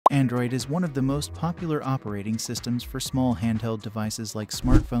Android is one of the most popular operating systems for small handheld devices like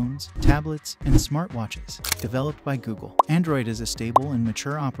smartphones, tablets, and smartwatches. Developed by Google, Android is a stable and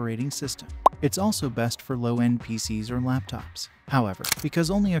mature operating system. It's also best for low-end PCs or laptops. However, because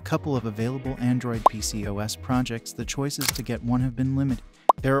only a couple of available Android PC OS projects, the choices to get one have been limited.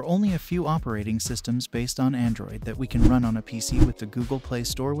 There are only a few operating systems based on Android that we can run on a PC with the Google Play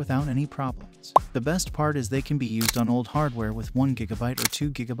Store without any problems. The best part is they can be used on old hardware with 1 GB or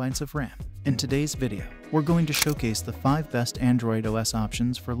 2 GB of RAM. In today's video, we're going to showcase the 5 best Android OS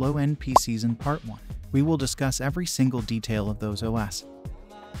options for low-end PCs in Part 1. We will discuss every single detail of those OS.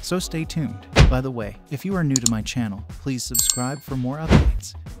 So stay tuned. By the way, if you are new to my channel, please subscribe for more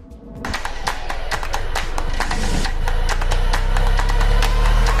updates.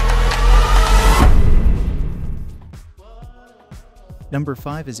 Number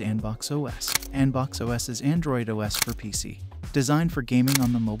 5 is Anbox OS. Anbox OS is Android OS for PC. Designed for gaming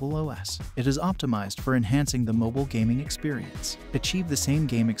on the mobile OS, it is optimized for enhancing the mobile gaming experience. Achieve the same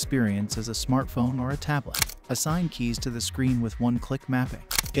game experience as a smartphone or a tablet. Assign keys to the screen with one-click mapping.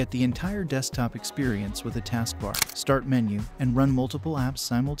 Get the entire desktop experience with a taskbar, start menu, and run multiple apps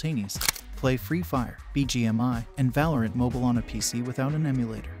simultaneously. Play Free Fire, BGMI, and Valorant mobile on a PC without an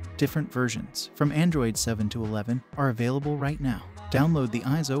emulator. Different versions, from Android 7 to 11, are available right now. Download the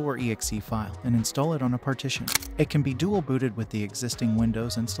ISO or exe file and install it on a partition. It can be dual booted with the existing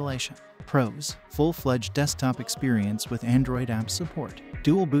Windows installation. Pros: full-fledged desktop experience with Android app support.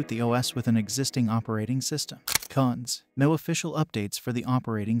 Dual boot the OS with an existing operating system. Cons: no official updates for the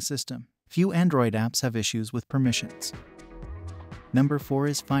operating system. Few Android apps have issues with permissions. Number 4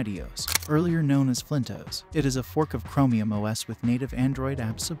 is Fideos, earlier known as Flintos. It is a fork of Chromium OS with native Android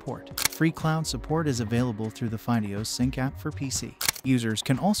app support. Free cloud support is available through the Fideos Sync app for PC. Users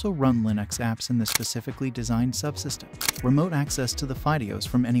can also run Linux apps in the specifically designed subsystem. Remote access to the Fideos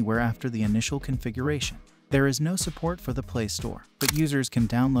from anywhere after the initial configuration. There is no support for the Play Store, but users can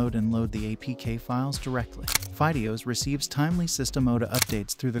download and load the APK files directly. Fideos receives timely System OTA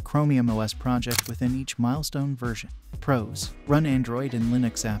updates through the Chromium OS project within each milestone version. Pros: run Android and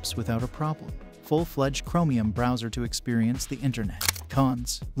Linux apps without a problem. Full-fledged Chromium browser to experience the internet.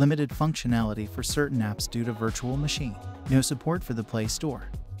 Cons: limited functionality for certain apps due to virtual machine. No support for the Play Store.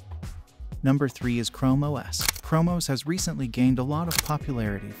 Number 3 is Chrome OS. Chrome OS has recently gained a lot of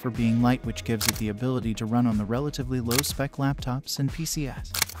popularity for being light, which gives it the ability to run on the relatively low-spec laptops and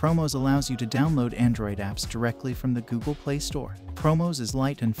PCs. Chrome OS allows you to download Android apps directly from the Google Play Store. Chrome OS is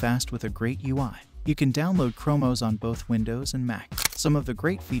light and fast with a great UI. You can download Chrome OS on both Windows and Mac. Some of the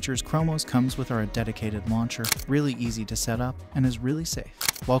great features Chrome OS comes with are a dedicated launcher, really easy to set up, and is really safe.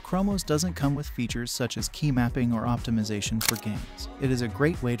 While Chrome OS doesn't come with features such as key mapping or optimization for games, it is a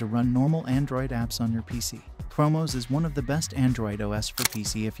great way to run normal Android apps on your PC. Chrome OS is one of the best Android OS for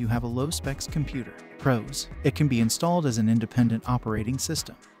PC if you have a low-specs computer. Pros: it can be installed as an independent operating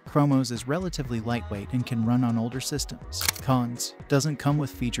system. Chrome OS is relatively lightweight and can run on older systems. Cons: doesn't come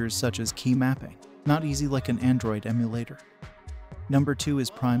with features such as key mapping. Not easy like an Android emulator. Number 2 is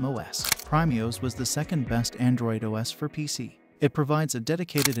PrimeOS. PrimeOS was the second best Android OS for PC. It provides a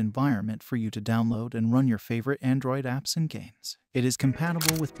dedicated environment for you to download and run your favorite Android apps and games. It is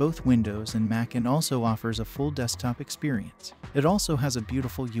compatible with both Windows and Mac and also offers a full desktop experience. It also has a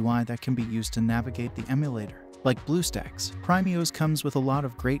beautiful UI that can be used to navigate the emulator. Like BlueStacks, PrimeOS comes with a lot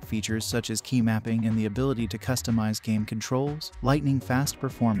of great features such as key mapping and the ability to customize game controls, lightning-fast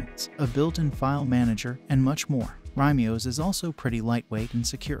performance, a built-in file manager, and much more. PrimeOS is also pretty lightweight and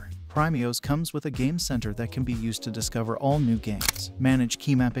secure. PrimeOS comes with a game center that can be used to discover all new games, manage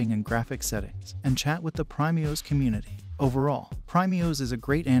key mapping and graphic settings, and chat with the PrimeOS community. Overall, PrimeOS is a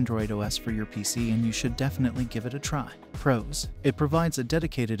great Android OS for your PC and you should definitely give it a try. Pros: it provides a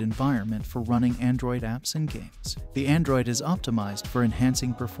dedicated environment for running Android apps and games. The Android is optimized for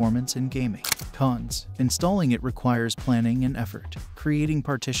enhancing performance in gaming. Cons: installing it requires planning and effort. Creating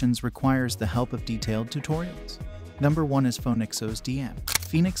partitions requires the help of detailed tutorials. Number 1 is Phoenix OS DM.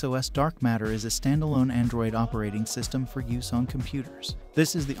 Phoenix OS Dark Matter is a standalone Android operating system for use on computers.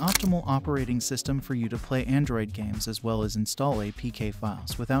 This is the optimal operating system for you to play Android games as well as install APK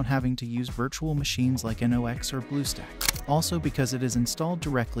files without having to use virtual machines like NOx or BlueStacks. Also, because it is installed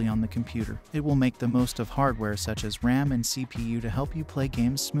directly on the computer, it will make the most of hardware such as RAM and CPU to help you play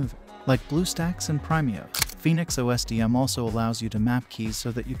games smoother. Like BlueStacks and PrimeOS, Phoenix OS DM also allows you to map keys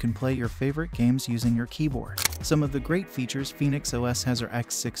so that you can play your favorite games using your keyboard. Some of the great features Phoenix OS has are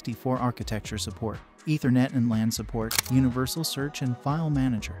x64 architecture support, Ethernet and LAN support, universal search, and file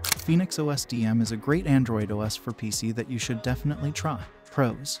manager. Phoenix OS DM is a great Android OS for PC that you should definitely try.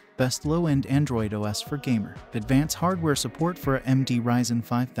 Pros: best low-end Android OS for gamer. Advanced hardware support for AMD Ryzen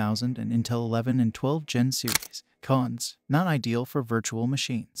 5000 and Intel 11 and 12 Gen series. Cons: not ideal for virtual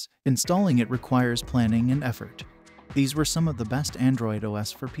machines. Installing it requires planning and effort. These were some of the best Android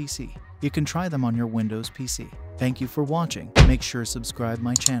OS for PC. You can try them on your Windows PC. Thank you for watching. Make sure to subscribe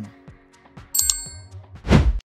my channel.